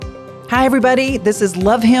Hi, everybody. This is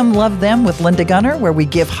Love Him, Love Them with Linda Gunner, where we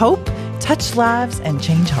give hope, touch lives, and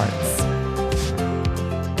change hearts.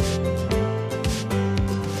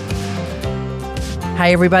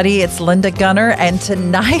 Hi, everybody. It's Linda Gunner, and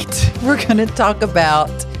tonight we're going to talk about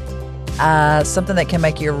something that can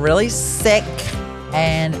make you really sick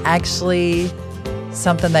and actually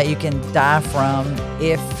something that you can die from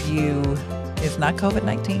if not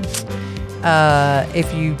COVID-19,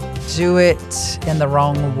 if you do it in the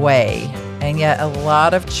wrong way. And yet I know a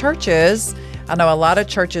lot of churches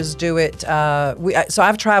do it. So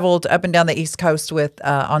I've traveled up and down the East Coast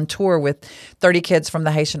on tour with 30 kids from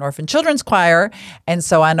the Haitian Orphan Children's Choir. And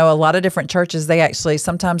so I know a lot of different churches,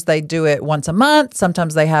 sometimes they do it once a month.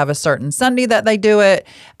 Sometimes they have a certain Sunday that they do it.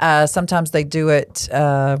 Sometimes they do it,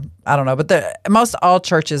 I don't know, but most all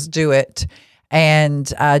churches do it.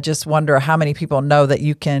 And I just wonder how many people know that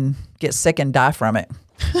you can get sick and die from it.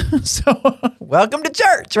 So welcome to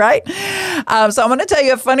church, right? So I'm going to tell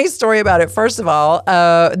you a funny story about it. First of all,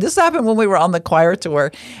 this happened when we were on the choir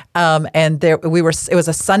tour, and it was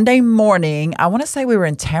a Sunday morning. I want to say we were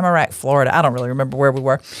in Tamarack, Florida. I don't really remember where we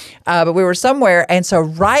were, but we were somewhere. And so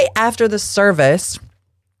right after the service,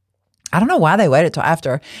 I don't know why they waited till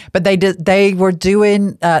after, but they were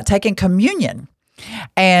taking communion.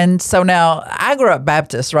 And so now I grew up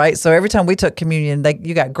Baptist, right? So every time we took communion,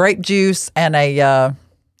 you got grape juice and a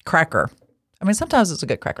cracker. I mean, sometimes it's a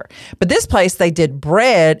good cracker. But this place, they did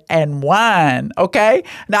bread and wine, okay?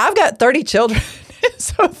 Now, I've got 30 children,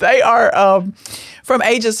 so they are from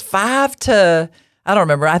ages 5 to, I don't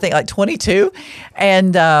remember, I think like 22.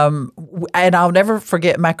 And I'll never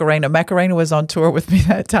forget Macarena. Macarena was on tour with me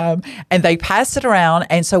that time, and they passed it around,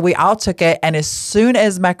 and so we all took it, and as soon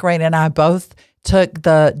as Macarena and I both took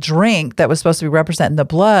the drink that was supposed to be representing the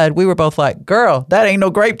blood, we were both like, girl, that ain't no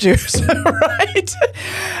grape juice, right?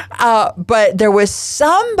 But there was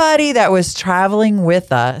somebody that was traveling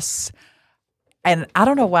with us, and I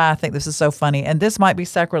don't know why I think this is so funny, and this might be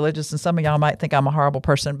sacrilegious, and some of y'all might think I'm a horrible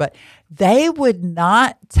person, but they would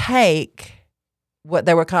not take what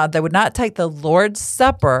they were called, they would not take the Lord's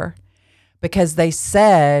Supper because they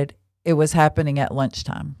said it was happening at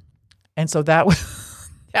lunchtime. And so that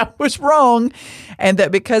was wrong, and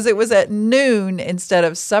that because it was at noon instead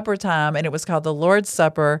of supper time, and it was called the Lord's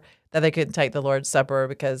Supper, that they couldn't take the Lord's Supper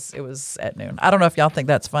because it was at noon. I don't know if y'all think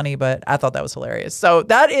that's funny, but I thought that was hilarious. So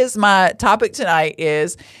that is my topic tonight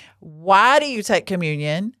is, why do you take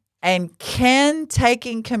communion? And can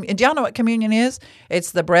taking communion, do y'all know what communion is?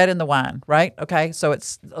 It's the bread and the wine, right? Okay, so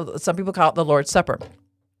some people call it the Lord's Supper.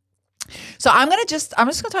 So I'm just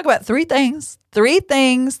going to talk about three things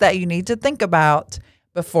that you need to think about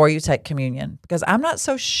before you take communion, because I'm not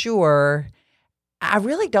so sure. I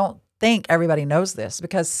really don't think everybody knows this,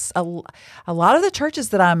 because a lot of the churches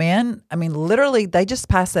that I'm in, I mean, literally they just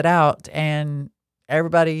pass it out and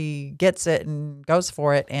everybody gets it and goes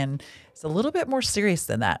for it. And it's a little bit more serious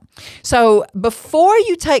than that. So before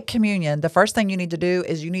you take communion, the first thing you need to do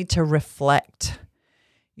is you need to reflect.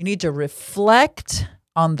 You need to reflect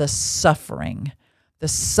on the suffering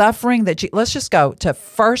that let's just go to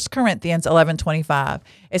 1 Corinthians 11:25.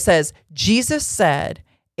 It says, Jesus said,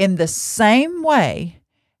 in the same way,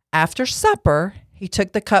 after supper, he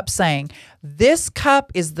took the cup saying, this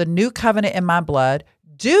cup is the new covenant in my blood.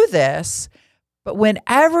 Do this, but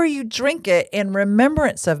whenever you drink it, in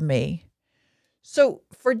remembrance of me. So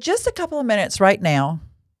for just a couple of minutes right now,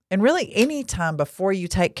 and really any time before you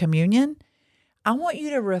take communion, I want you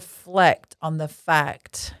to reflect on the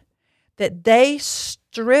fact that they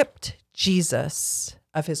stripped Jesus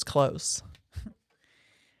of his clothes.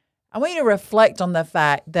 I want you to reflect on the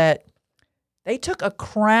fact that they took a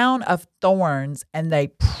crown of thorns and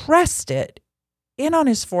they pressed it in on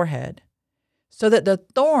his forehead so that the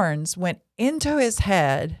thorns went into his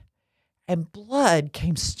head and blood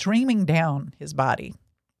came streaming down his body.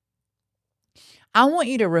 I want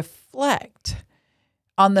you to reflect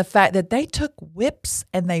on the fact that they took whips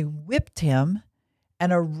and they whipped him,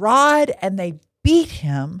 and a rod, and they beat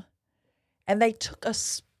him, and they took a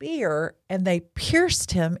spear and they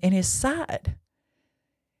pierced him in his side.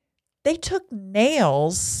 They took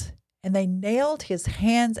nails and they nailed his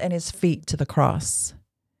hands and his feet to the cross.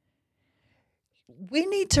 We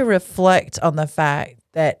need to reflect on the fact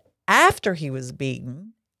that after he was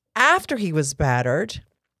beaten, after he was battered,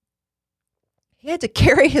 he had to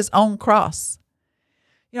carry his own cross.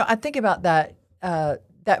 You know, I think about that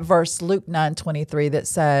verse, Luke 9:23, that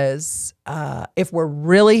says, if we're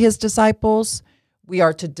really his disciples, we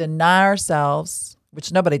are to deny ourselves,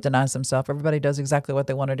 which nobody denies themselves. Everybody does exactly what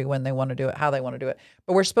they want to do, when they want to do it, how they want to do it.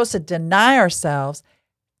 But we're supposed to deny ourselves,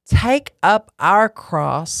 take up our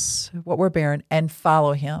cross, what we're bearing, and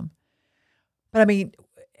follow him. But I mean,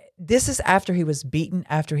 this is after he was beaten,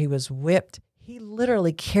 after he was whipped. He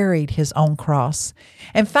literally carried his own cross.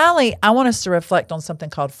 And finally, I want us to reflect on something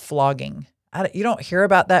called flogging. You don't hear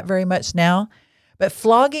about that very much now, but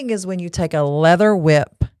flogging is when you take a leather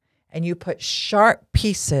whip and you put sharp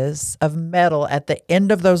pieces of metal at the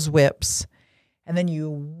end of those whips, and then you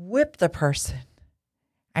whip the person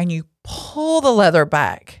and you pull the leather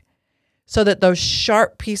back so that those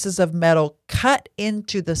sharp pieces of metal cut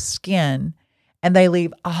into the skin and they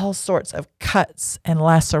leave all sorts of cuts and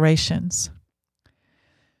lacerations.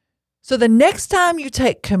 So the next time you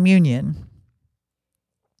take communion,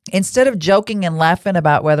 instead of joking and laughing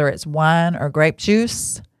about whether it's wine or grape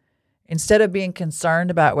juice, instead of being concerned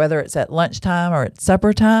about whether it's at lunchtime or at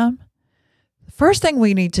supper time, the first thing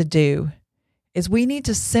we need to do is we need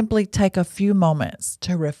to simply take a few moments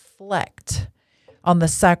to reflect on the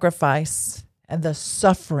sacrifice and the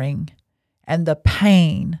suffering and the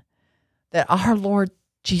pain that our Lord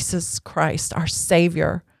Jesus Christ, our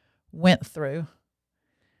Savior, went through.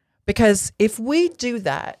 Because if we do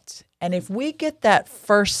that, and if we get that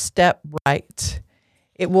first step right,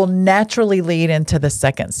 it will naturally lead into the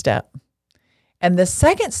second step. And the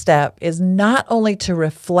second step is not only to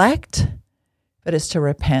reflect, but it's to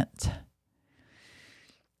repent.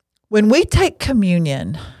 When we take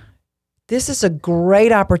communion, this is a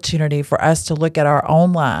great opportunity for us to look at our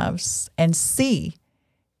own lives and see,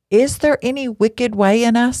 is there any wicked way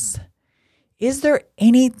in us? Is there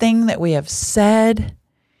anything that we have said?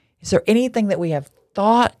 Is there anything that we have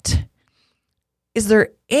thought? Is there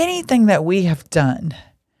anything that we have done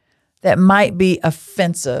that might be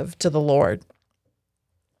offensive to the Lord?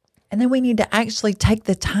 And then we need to actually take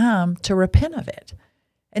the time to repent of it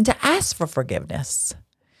and to ask for forgiveness.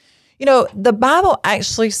 You know, the Bible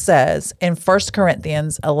actually says in 1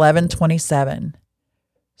 Corinthians 11:27,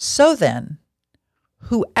 so then,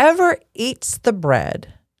 whoever eats the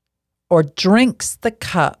bread or drinks the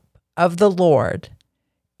cup of the Lord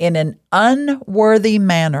in an unworthy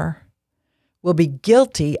manner will be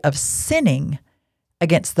guilty of sinning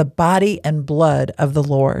against the body and blood of the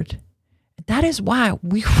Lord. That is why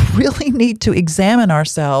we really need to examine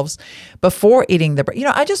ourselves before eating the bread. You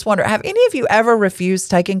know, I just wonder, have any of you ever refused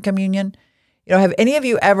taking communion? You know, have any of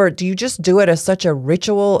you ever, do you just do it as such a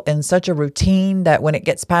ritual and such a routine that when it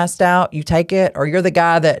gets passed out, you take it? Or you're the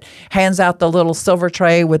guy that hands out the little silver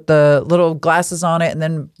tray with the little glasses on it, and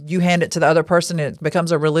then you hand it to the other person and it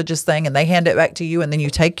becomes a religious thing and they hand it back to you and then you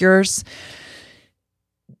take yours?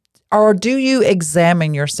 Or do you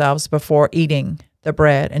examine yourselves before eating the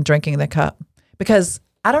bread and drinking the cup? Because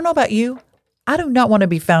I don't know about you, I do not want to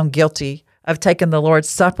be found guilty of taking the Lord's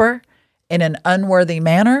Supper in an unworthy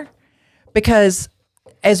manner. Because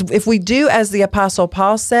if we do as the Apostle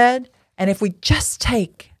Paul said, and if we just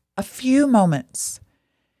take a few moments,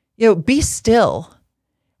 you know, be still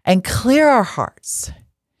and clear our hearts.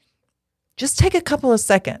 Just take a couple of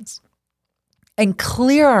seconds and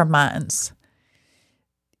clear our minds.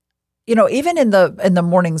 You know, even in the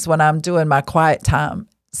mornings when I'm doing my quiet time,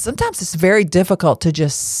 sometimes it's very difficult to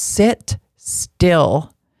just sit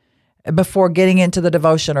still before getting into the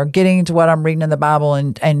devotion or getting into what I'm reading in the Bible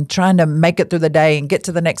and trying to make it through the day and get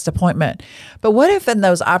to the next appointment. But what if in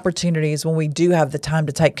those opportunities when we do have the time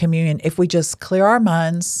to take communion, if we just clear our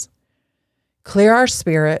minds, clear our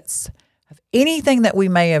spirits of anything that we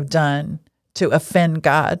may have done to offend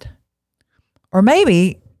God, or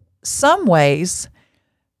maybe some ways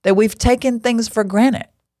that we've taken things for granted.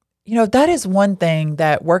 You know, that is one thing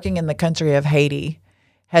that working in the country of Haiti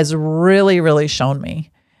has really, really shown me.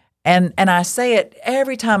 And I say it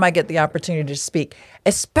every time I get the opportunity to speak,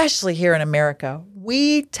 especially here in America.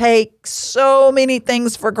 We take so many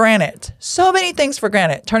things for granted. So many things for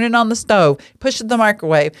granted. Turning on the stove, pushing the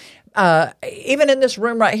microwave. Even in this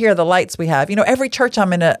room right here, the lights we have. You know, every church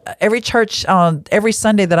on every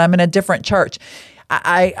Sunday that I'm in a different church,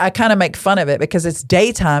 I kind of make fun of it because it's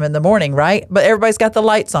daytime in the morning, right? But everybody's got the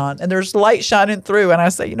lights on and there's light shining through. And I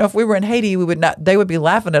say, you know, if we were in Haiti, they would be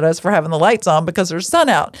laughing at us for having the lights on because there's sun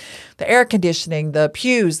out. The air conditioning, the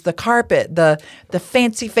pews, the carpet, the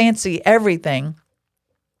fancy everything.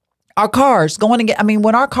 Our cars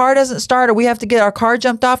when our car doesn't start or we have to get our car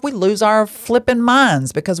jumped off, we lose our flipping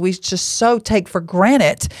minds because we just so take for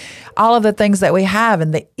granted all of the things that we have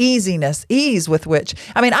and the ease with which,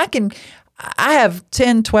 I have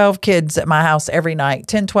 10, 12 kids at my house every night,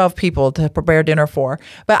 10, 12 people to prepare dinner for.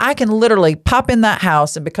 But I can literally pop in that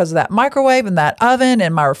house, and because of that microwave and that oven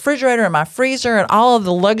and my refrigerator and my freezer and all of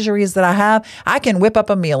the luxuries that I have, I can whip up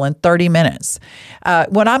a meal in 30 minutes.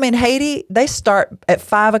 When I'm in Haiti, they start at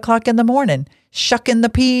 5 o'clock in the morning. shucking the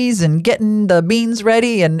peas and getting the beans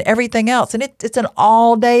ready and everything else. And it's an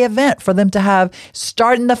all-day event for them to have,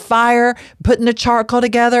 starting the fire, putting the charcoal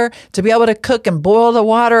together, to be able to cook and boil the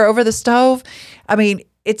water over the stove. I mean,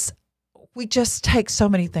 we just take so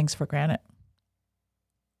many things for granted.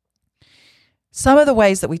 Some of the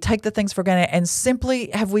ways that we take the things for granted, and simply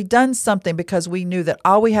have we done something because we knew that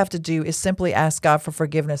all we have to do is simply ask God for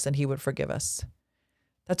forgiveness and he would forgive us.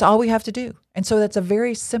 That's all we have to do. And so that's a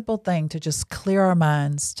very simple thing to just clear our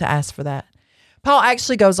minds to ask for that. Paul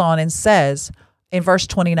actually goes on and says in verse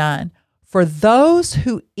 29, for those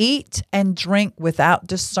who eat and drink without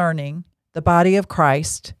discerning the body of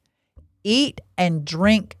Christ, eat and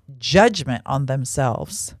drink judgment on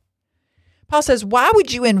themselves. Paul says, why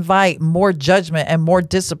would you invite more judgment and more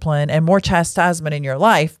discipline and more chastisement in your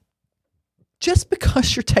life just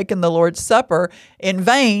because you're taking the Lord's Supper in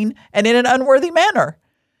vain and in an unworthy manner?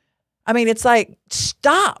 I mean, it's like,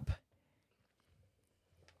 stop.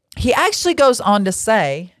 He actually goes on to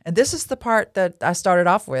say, and this is the part that I started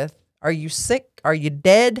off with, are you sick? Are you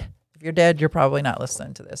dead? If you're dead, you're probably not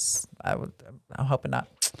listening to this. I'm hoping not.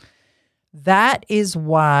 That is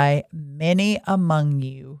why many among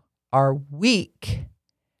you are weak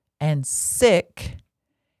and sick,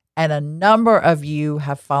 and a number of you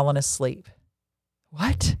have fallen asleep.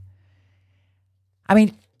 What? I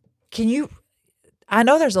mean, I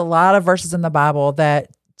know there's a lot of verses in the Bible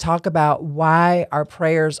that talk about why our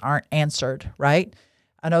prayers aren't answered, right?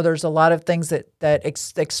 I know there's a lot of things that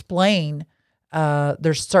explain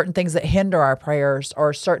there's certain things that hinder our prayers,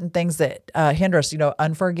 or certain things that hinder us,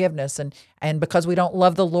 unforgiveness, and because we don't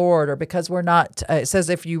love the Lord, or because we're not, it says,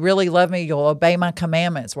 if you really love me, you'll obey my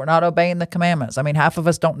commandments. We're not obeying the commandments. I mean, half of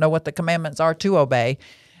us don't know what the commandments are to obey.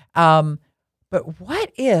 But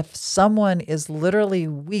what if someone is literally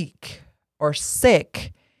weak or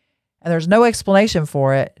sick and there's no explanation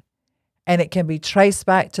for it, and it can be traced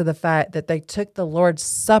back to the fact that they took the Lord's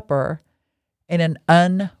Supper in an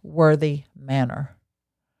unworthy manner?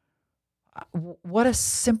 What a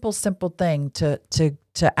simple thing to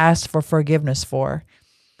ask for forgiveness for.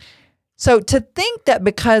 So to think that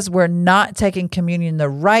because we're not taking communion the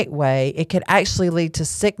right way, it could actually lead to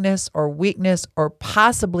sickness or weakness or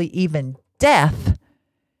possibly even death,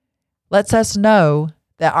 lets us know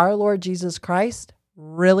that our Lord Jesus Christ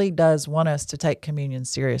really does want us to take communion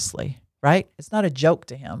seriously, right? It's not a joke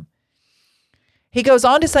to him. He goes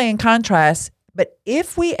on to say in contrast, but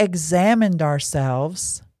if we examined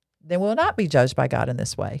ourselves, then we'll not be judged by God in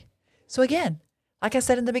this way. So again, like I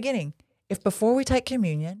said in the beginning, if before we take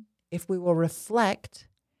communion, if we will reflect,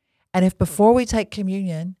 and if before we take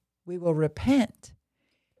communion, we will repent,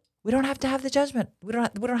 we don't have to have the judgment. We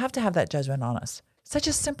don't have to have that judgment on us. Such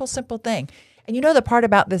a simple thing. And the part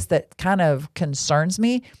about this that kind of concerns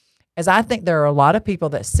me is I think there are a lot of people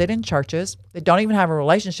that sit in churches that don't even have a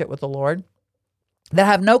relationship with the Lord, that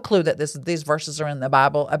have no clue that these verses are in the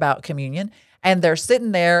Bible about communion, and they're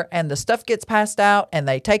sitting there and the stuff gets passed out and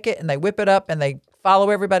they take it and they whip it up and they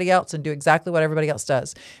follow everybody else and do exactly what everybody else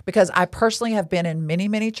does. Because I personally have been in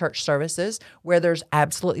many church services where there's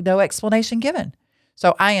absolutely no explanation given.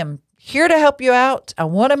 So I am here to help you out. I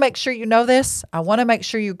want to make sure you know this. I want to make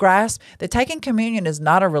sure you grasp that taking communion is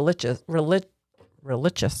not a religious,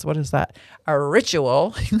 what is that? A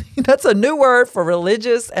ritual. That's a new word for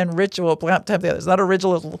religious and ritual. It's not a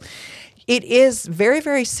ritual. It is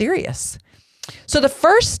very serious. So the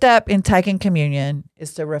first step in taking communion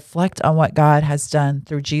is to reflect on what God has done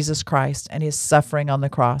through Jesus Christ and his suffering on the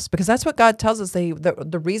cross, because that's what God tells us.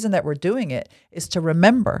 The reason that we're doing it is to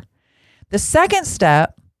remember. The second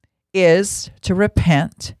step is to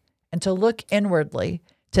repent and to look inwardly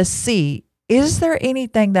to see, is there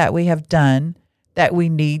anything that we have done that we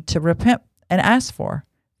need to repent and ask for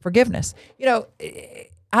forgiveness? I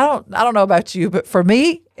don't know about you, but for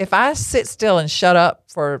me, if I sit still and shut up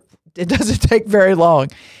it doesn't take very long,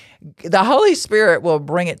 the Holy Spirit will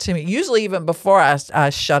bring it to me. Usually even before I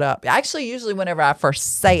shut up. Actually, usually whenever I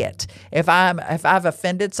first say it, if I've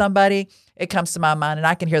offended somebody, it comes to my mind and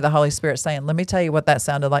I can hear the Holy Spirit saying, let me tell you what that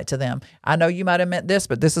sounded like to them. I know you might have meant this,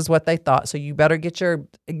 but this is what they thought. So you better get your,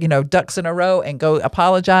 ducks in a row and go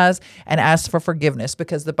apologize and ask for forgiveness,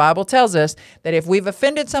 because the Bible tells us that if we've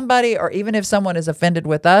offended somebody, or even if someone is offended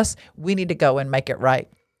with us, we need to go and make it right.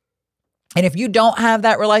 And if you don't have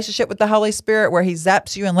that relationship with the Holy Spirit where he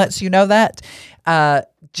zaps you and lets you know that,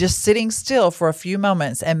 just sitting still for a few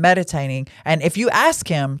moments and meditating. And if you ask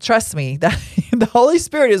him, trust me, that the Holy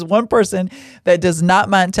Spirit is one person that does not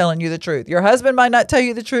mind telling you the truth. Your husband might not tell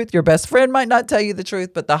you the truth. Your best friend might not tell you the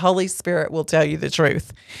truth, but the Holy Spirit will tell you the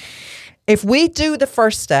truth. If we do the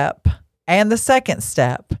first step and the second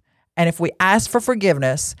step And if we ask for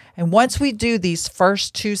forgiveness, and once we do these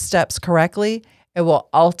first 2 steps correctly, it will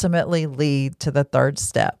ultimately lead to the 3rd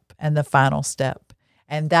step and the final step.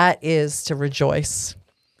 And that is to rejoice.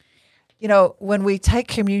 You know, when we take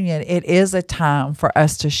communion, it is a time for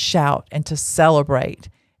us to shout and to celebrate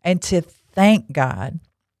and to thank God.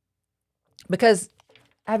 Because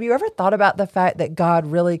have you ever thought about the fact that God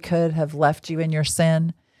really could have left you in your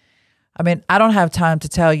sin? I mean, I don't have time to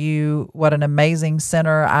tell you what an amazing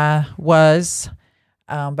sinner I was,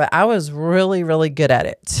 but I was really, really good at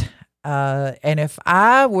it. And if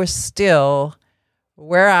I was still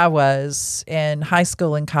where I was in high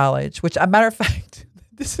school and college, which, a matter of fact,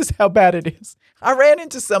 this is how bad it is. I ran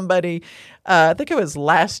into somebody, I think it was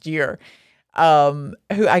last year,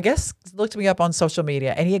 who I guess looked me up on social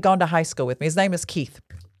media, and he had gone to high school with me. His name is Keith.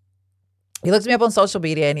 He looked me up on social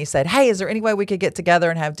media and he said, "Hey, is there any way we could get together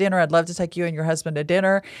and have dinner? I'd love to take you and your husband to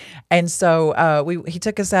dinner." And so he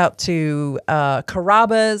took us out to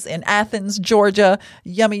Carrabba's in Athens, Georgia.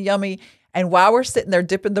 Yummy, yummy. And while we're sitting there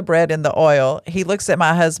dipping the bread in the oil, he looks at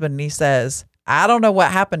my husband and he says, "I don't know what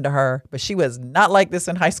happened to her, but she was not like this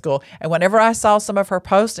in high school." And whenever I saw some of her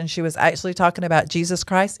posts and she was actually talking about Jesus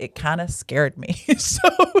Christ, it kind of scared me. So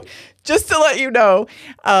just to let you know,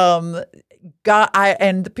 God,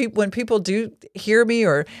 when people do hear me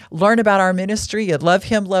or learn about our ministry and love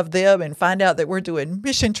Him, love them, and find out that we're doing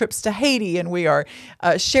mission trips to Haiti and we are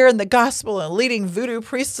sharing the gospel and leading voodoo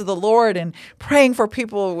priests to the Lord and praying for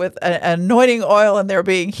people with anointing oil and they're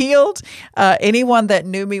being healed. Anyone that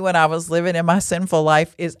knew me when I was living in my sinful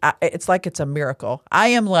life it's like it's a miracle. I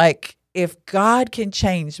am like, if God can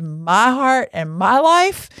change my heart and my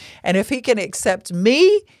life, and if He can accept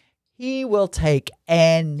me, He will take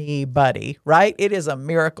anybody, right? It is a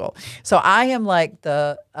miracle. So I am like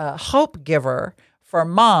the hope giver for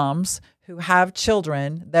moms who have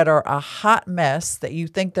children that are a hot mess that you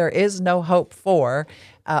think there is no hope for.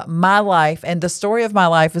 My life and the story of my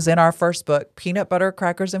life is in our first book, Peanut Butter,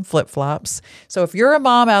 Crackers, and Flip-Flops. So if you're a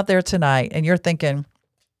mom out there tonight and you're thinking,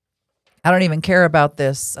 I don't even care about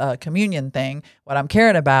this communion thing. What I'm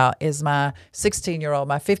caring about is my 16-year-old,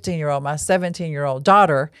 my 15-year-old, my 17-year-old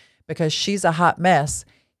daughter, because she's a hot mess.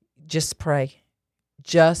 Just pray.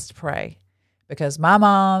 Just pray. Because my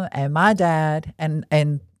mom and my dad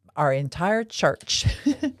and our entire church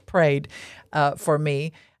prayed for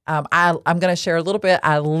me. I'm going to share a little bit.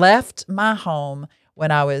 I left my home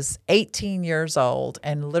when I was 18 years old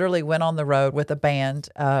and literally went on the road with a band.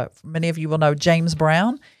 Many of you will know James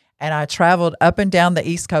Brown. And I traveled up and down the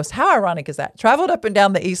East Coast. How ironic is that? Traveled up and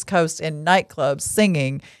down the East Coast in nightclubs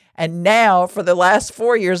singing. And now, for the last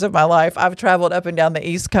 4 years of my life, I've traveled up and down the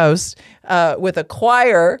East Coast with a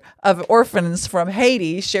choir of orphans from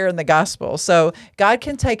Haiti sharing the gospel. So God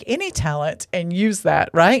can take any talent and use that,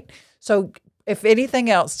 right? So if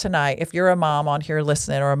anything else tonight, if you're a mom on here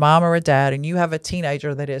listening, or a mom or a dad, and you have a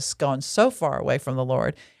teenager that has gone so far away from the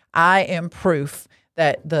Lord, I am proof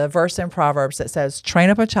that the verse in Proverbs that says, "Train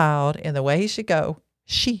up a child in the way he should go,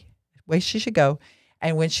 she should go,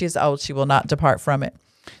 and when she is old, she will not depart from it."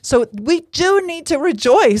 So we do need to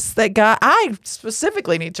rejoice that God, I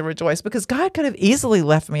specifically need to rejoice because God could have easily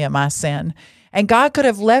left me in my sin and God could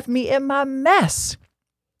have left me in my mess.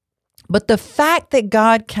 But the fact that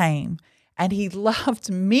God came and He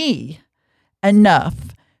loved me enough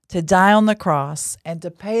to die on the cross and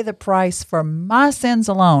to pay the price for my sins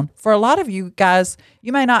alone. For a lot of you guys,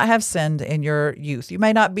 you may not have sinned in your youth. You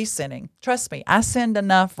may not be sinning. Trust me, I sinned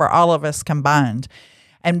enough for all of us combined.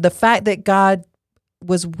 And the fact that God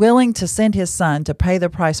was willing to send His Son to pay the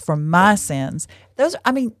price for my sins,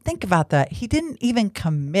 think about that. He didn't even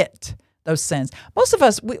commit those sins. Most of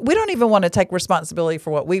us, we don't even want to take responsibility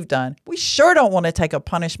for what we've done. We sure don't want to take a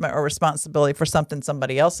punishment or responsibility for something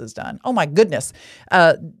somebody else has done. Oh my goodness.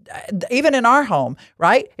 Even in our home,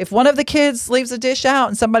 right? If one of the kids leaves a dish out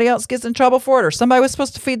and somebody else gets in trouble for it, or somebody was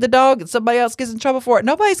supposed to feed the dog and somebody else gets in trouble for it,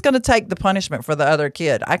 nobody's going to take the punishment for the other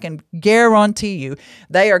kid. I can guarantee you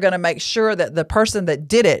they are going to make sure that the person that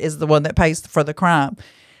did it is the one that pays for the crime.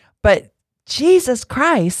 But Jesus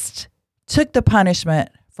Christ took the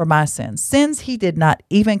punishment for my sins He did not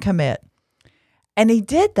even commit. And He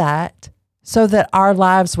did that so that our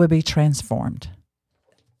lives would be transformed.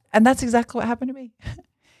 And that's exactly what happened to me.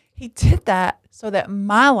 He did that so that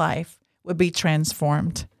my life would be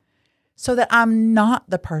transformed, so that I'm not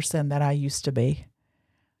the person that I used to be.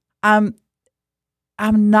 I'm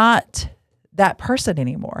not that person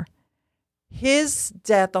anymore. His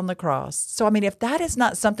death on the cross. So, if that is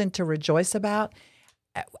not something to rejoice about,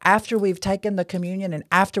 after we've taken the communion and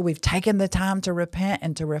after we've taken the time to repent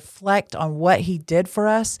and to reflect on what He did for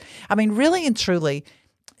us, really and truly,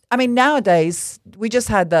 I mean, nowadays, we just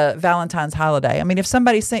had the Valentine's holiday. I mean, if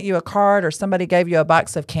somebody sent you a card or somebody gave you a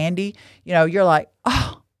box of candy, you're like,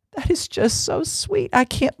 oh, that is just so sweet. I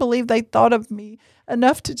can't believe they thought of me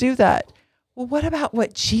enough to do that. Well, what about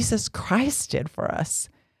what Jesus Christ did for us?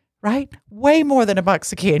 Right? Way more than a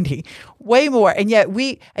box of candy, way more. And yet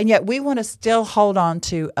we want to still hold on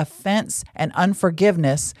to offense and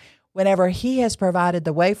unforgiveness whenever he has provided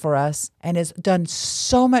the way for us and has done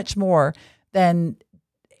so much more than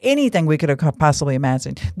anything we could have possibly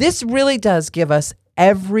imagined. This really does give us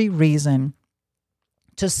every reason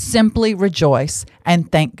to simply rejoice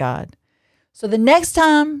and thank God. So the next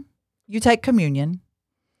time you take communion,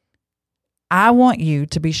 I want you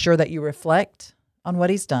to be sure that you reflect on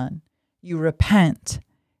what he's done, you repent,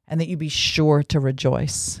 and that you be sure to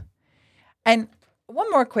rejoice. And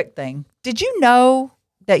one more quick thing. Did you know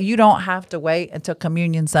that you don't have to wait until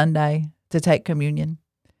Communion Sunday to take communion?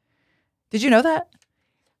 Did you know that?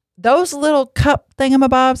 Those little cup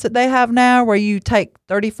thingamabobs that they have now where you take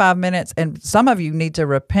 35 minutes, and some of you need to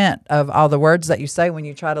repent of all the words that you say when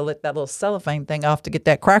you try to lick that little cellophane thing off to get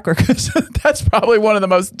that cracker, because that's probably one of the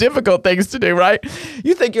most difficult things to do, right?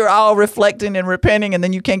 You think you're all reflecting and repenting, and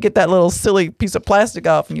then you can't get that little silly piece of plastic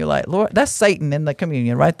off, and you're like, Lord, that's Satan in the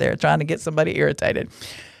communion right there trying to get somebody irritated.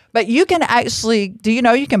 But you can actually, do you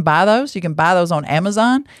know you can buy those? You can buy those on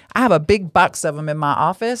Amazon. I have a big box of them in my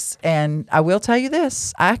office. And I will tell you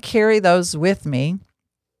this, I carry those with me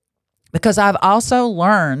because I've also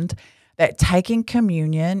learned that taking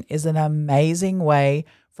communion is an amazing way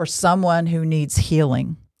for someone who needs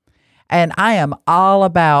healing. And I am all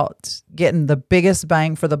about getting the biggest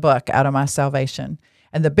bang for the buck out of my salvation.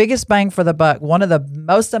 And the biggest bang for the buck, one of the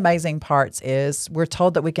most amazing parts is we're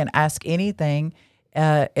told that we can ask anything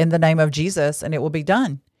in the name of Jesus, and it will be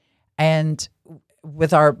done. And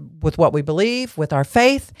with what we believe, with our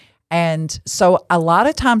faith. And so a lot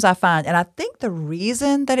of times I find, and I think the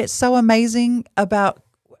reason that it's so amazing about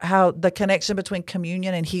how the connection between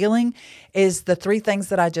communion and healing is the three things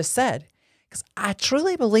that I just said. Because I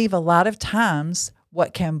truly believe a lot of times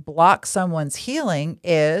what can block someone's healing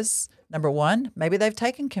is, number one, maybe they've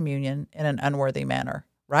taken communion in an unworthy manner,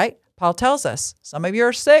 right? Paul tells us some of you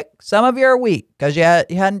are sick, some of you are weak because you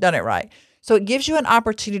hadn't done it right. So it gives you an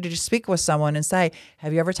opportunity to speak with someone and say,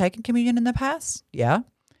 have you ever taken communion in the past? Yeah.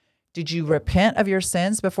 Did you repent of your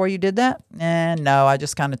sins before you did that? No, I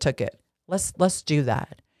just kind of took it. Let's do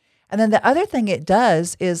that. And then the other thing it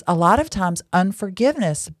does is a lot of times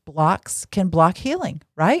unforgiveness can block healing,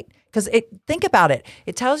 right? Because think about it.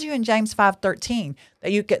 It tells you in James 5:13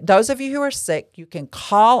 that those of you who are sick, you can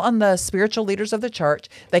call on the spiritual leaders of the church.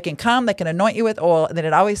 They can come, they can anoint you with oil. And then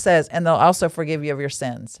it always says, and they'll also forgive you of your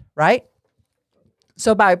sins, right?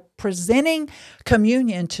 So by presenting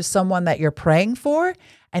communion to someone that you're praying for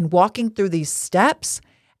and walking through these steps,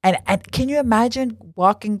 and can you imagine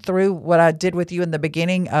walking through what I did with you in the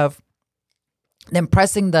beginning of them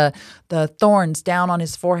pressing the thorns down on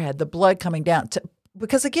his forehead, the blood coming down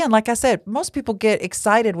because again, like I said, most people get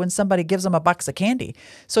excited when somebody gives them a box of candy.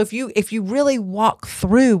 So if you really walk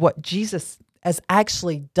through what Jesus has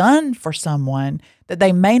actually done for someone that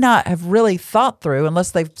they may not have really thought through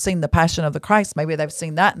unless they've seen the Passion of the Christ, maybe they've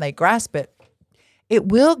seen that and they grasp it, it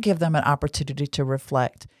will give them an opportunity to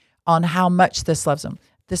reflect on how much this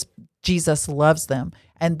Jesus loves them,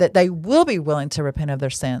 and that they will be willing to repent of their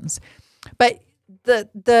sins. But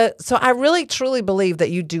so I really truly believe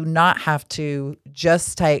that you do not have to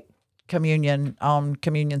just take communion on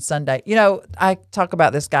Communion Sunday. I talk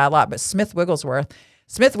about this guy a lot, but Smith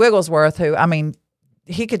Wigglesworth, who, I mean,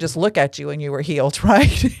 he could just look at you and you were healed, right?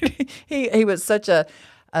 He was such had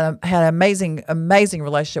an amazing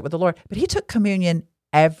relationship with the Lord, but he took communion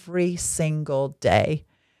every single day.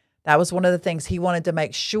 That was one of the things he wanted to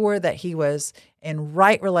make sure that he was in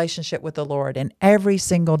right relationship with the Lord, and every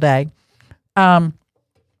single day.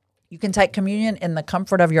 You can take communion in the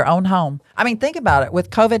comfort of your own home. I mean, think about it. With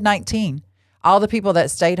COVID-19, all the people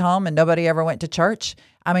that stayed home and nobody ever went to church.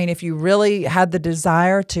 I mean, if you really had the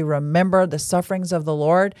desire to remember the sufferings of the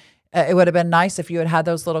Lord, it would have been nice if you had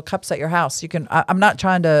those little cups at your house. I'm not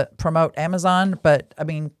trying to promote Amazon, but I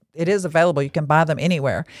mean, it is available. You can buy them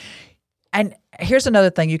anywhere. And here's another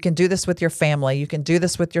thing. You can do this with your family. You can do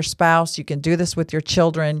this with your spouse. You can do this with your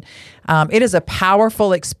children. It is a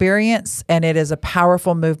powerful experience, and it is a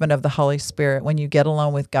powerful movement of the Holy Spirit when you get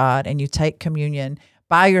alone with God and you take communion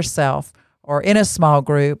by yourself or in a small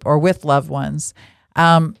group or with loved ones.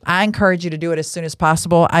 I encourage you to do it as soon as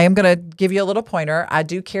possible. I am going to give you a little pointer. I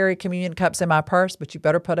do carry communion cups in my purse, but you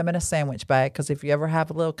better put them in a sandwich bag, because if you ever have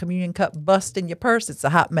a little communion cup bust in your purse, it's a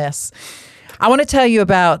hot mess. I want to tell you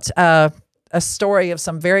about a story of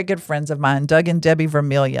some very good friends of mine, Doug and Debbie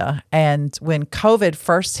Vermilia. And when COVID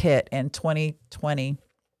first hit in 2020,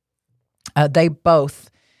 they both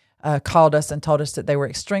called us and told us that they were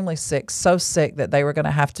extremely sick, so sick that they were going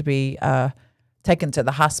to have to be taken to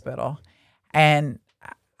the hospital. And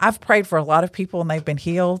I've prayed for a lot of people and they've been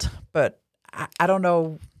healed, but I don't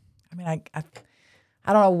know. I mean, I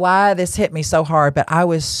don't know why this hit me so hard, but I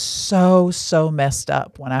was so messed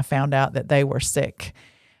up when I found out that they were sick.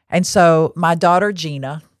 And so my daughter,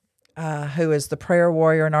 Gina, who is the prayer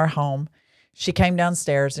warrior in our home, she came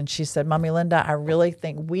downstairs and she said, Mommy Linda, I really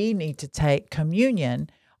think we need to take communion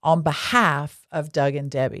on behalf of Doug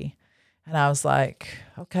and Debbie. And I was like,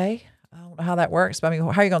 okay, I don't know how that works. But I mean,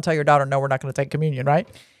 how are you going to tell your daughter, no, we're not going to take communion, right?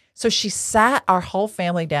 So she sat our whole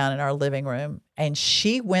family down in our living room and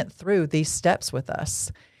she went through these steps with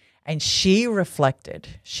us and she reflected.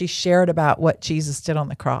 She shared about what Jesus did on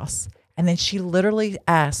the cross. And then she literally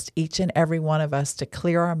asked each and every one of us to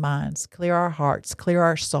clear our minds, clear our hearts, clear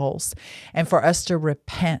our souls, and for us to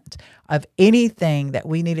repent of anything that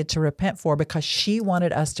we needed to repent for, because she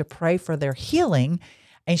wanted us to pray for their healing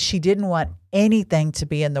and she didn't want anything to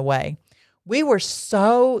be in the way. We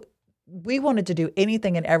wanted to do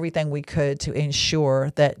anything and everything we could to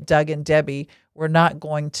ensure that Doug and Debbie were not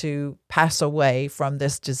going to pass away from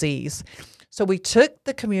this disease. So we took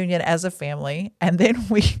the communion as a family, and then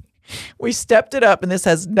we stepped it up, and this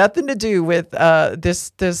has nothing to do with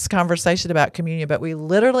this conversation about communion, but we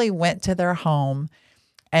literally went to their home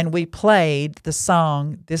and we played the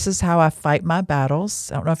song, This Is How I Fight My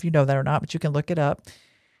Battles. I don't know if you know that or not, but you can look it up.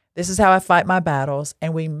 This is how I fight my battles.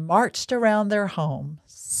 And we marched around their home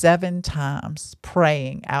 7 times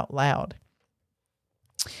praying out loud.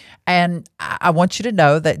 And I want you to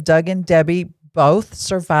know that Doug and Debbie both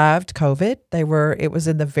survived COVID. It was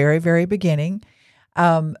in the very, very beginning.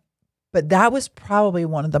 But that was probably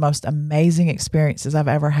one of the most amazing experiences I've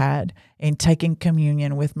ever had in taking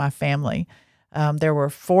communion with my family. There were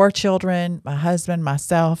 4 children, my husband,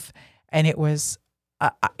 myself, and it will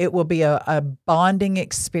be a bonding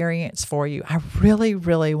experience for you. I really,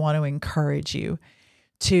 really want to encourage you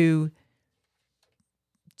to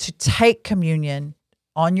take communion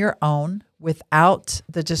on your own without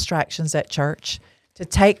the distractions at church, to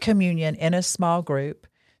take communion in a small group,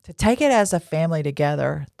 to take it as a family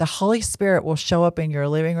together. The Holy Spirit will show up in your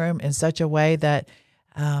living room in such a way that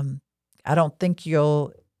I don't think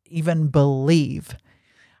you'll even believe.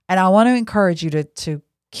 And I want to encourage you to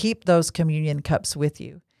keep those communion cups with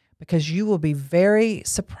you, because you will be very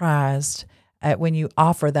surprised at when you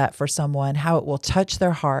offer that for someone, how it will touch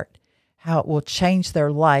their heart, how it will change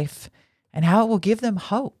their life, and how it will give them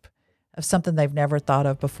hope of something they've never thought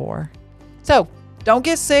of before. So don't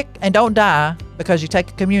get sick and don't die because you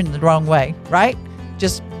take communion the wrong way, right?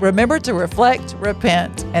 Just remember to reflect,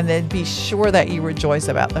 repent, and then be sure that you rejoice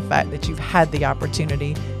about the fact that you've had the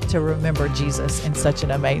opportunity to remember Jesus in such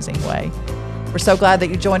an amazing way. We're so glad that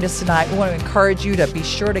you joined us tonight. We want to encourage you to be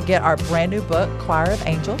sure to get our brand new book, Choir of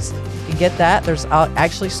Angels. You can get that. There's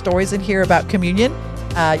actually stories in here about communion.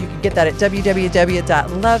 You can get that at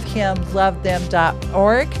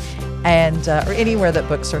www.lovehimlovethem.org and or anywhere that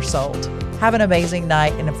books are sold. Have an amazing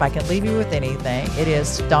night. And if I can leave you with anything, it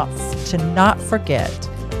is to not forget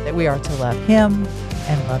that we are to love him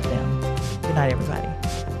and love them. Good night, everybody.